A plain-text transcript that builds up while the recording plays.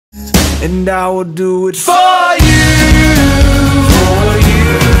and I will do it for you.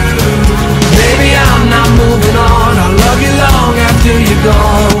 Baby, I'm not moving on. I'll love you long after you're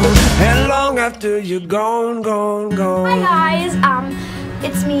gone, and long after you're gone, gone, gone. Hi guys,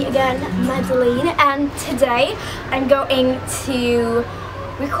 it's me again, Madeline, and today I'm going to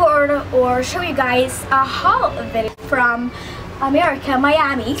record or show you guys a haul video from America,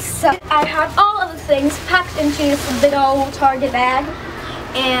 Miami. So I have all of the things packed into this big old Target bag,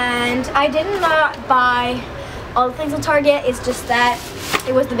 and I did not buy all the things at Target. It's just that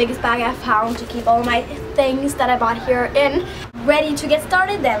it was the biggest bag I found to keep all my things that I bought here in. Ready to get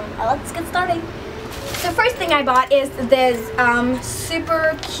started then? Let's get started. The first thing I bought is this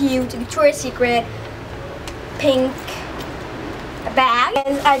super cute Victoria's Secret pink bag.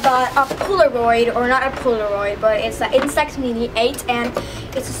 And I bought a Polaroid, or not a Polaroid, but it's an Instax Mini 8, and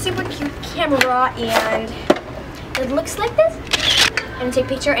it's a super cute camera, and it looks like this. And you take a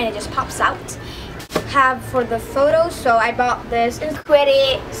picture and it just pops out. Have for the photos, so I bought this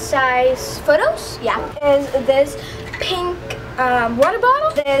pretty size photos. Yeah, is this pink water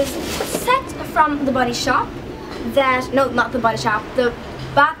bottle. This set from the Body Shop. Not the Body Shop, the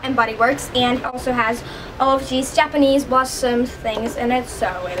Bath and Body Works, and it also has all of these Japanese blossom things in it. So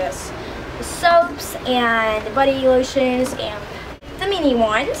it is the soaps and the body lotions and the mini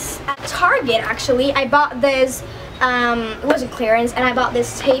ones. At Target, actually, I bought this. It was a clearance, and I bought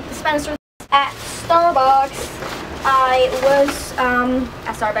this tape dispenser. At Starbucks, I was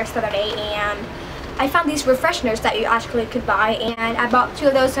at Starbucks the other day, and I found these refreshers that you actually could buy, and I bought 2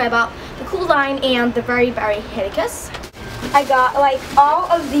 of those. So I bought the Cool Line and the Very Very Hideous. I got like all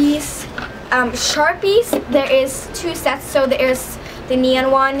of these Sharpies. There is 2 sets, so there's the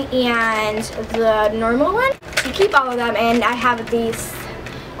neon one and the normal one. You keep all of them, and I have these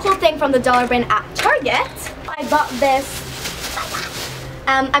cool thing from the dollar bin at Target. I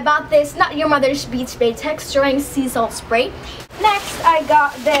bought this Not Your Mother's Beach Spray texturing sea salt spray. Next, I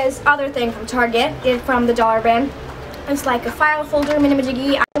got this other thing from Target. It's from the dollar bin. It's like a file folder,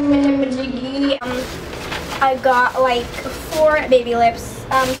 mini-majiggy. I got like 4 baby lips.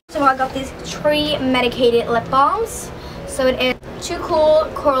 So I got these 3 medicated lip balms. So it is Too Cool,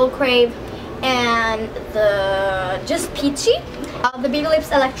 Coral Crave, and the Just Peachy. The baby lips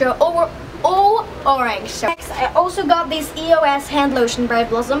Electro Orange. Next, I also got this EOS hand lotion by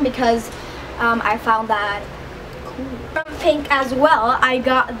Blossom because I found that cool. From Pink as well, I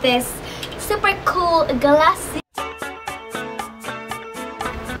got this super cool glassy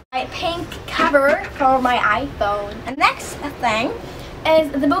pink cover for my iPhone. And next thing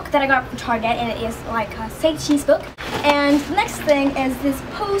is the book that I got from Target, and it is like a Say Cheese book. And the next thing is this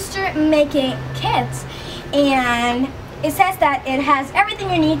poster making kit, and it says that it has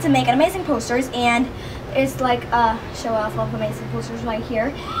everything you need to make amazing posters, and it's like a show off of amazing posters right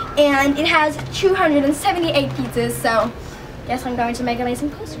here. And it has 278 pieces, so guess I'm going to make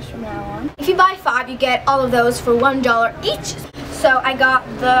amazing posters from now on. If you buy 5, you get all of those for $1 each. So I got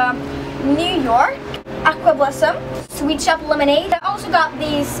the New York Aqua Blossom Sweet Shop Lemonade. I also got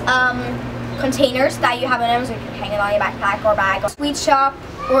these containers that you have in them, so you can hang it on your backpack or bag. Sweet Shop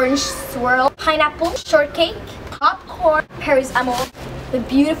Orange Swirl, Pineapple Shortcake, Popcorn, Paris Amour, The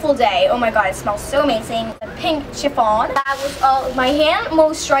Beautiful Day. Oh my god, it smells so amazing. The Pink Chiffon. That was all of my hand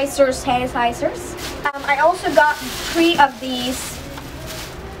moisturizers, sanitizers. I also got 3 of these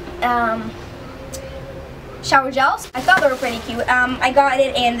shower gels. I thought they were pretty cute. I got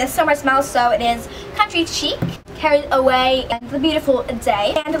it in the summer smell, so it is Country Chic, Carried Away, and The Beautiful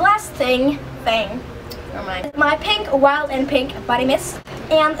Day. And the last thing my pink Wild and Pink body mist.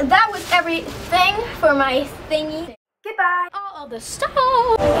 And that was everything for my thingy. Goodbye. All the stuff.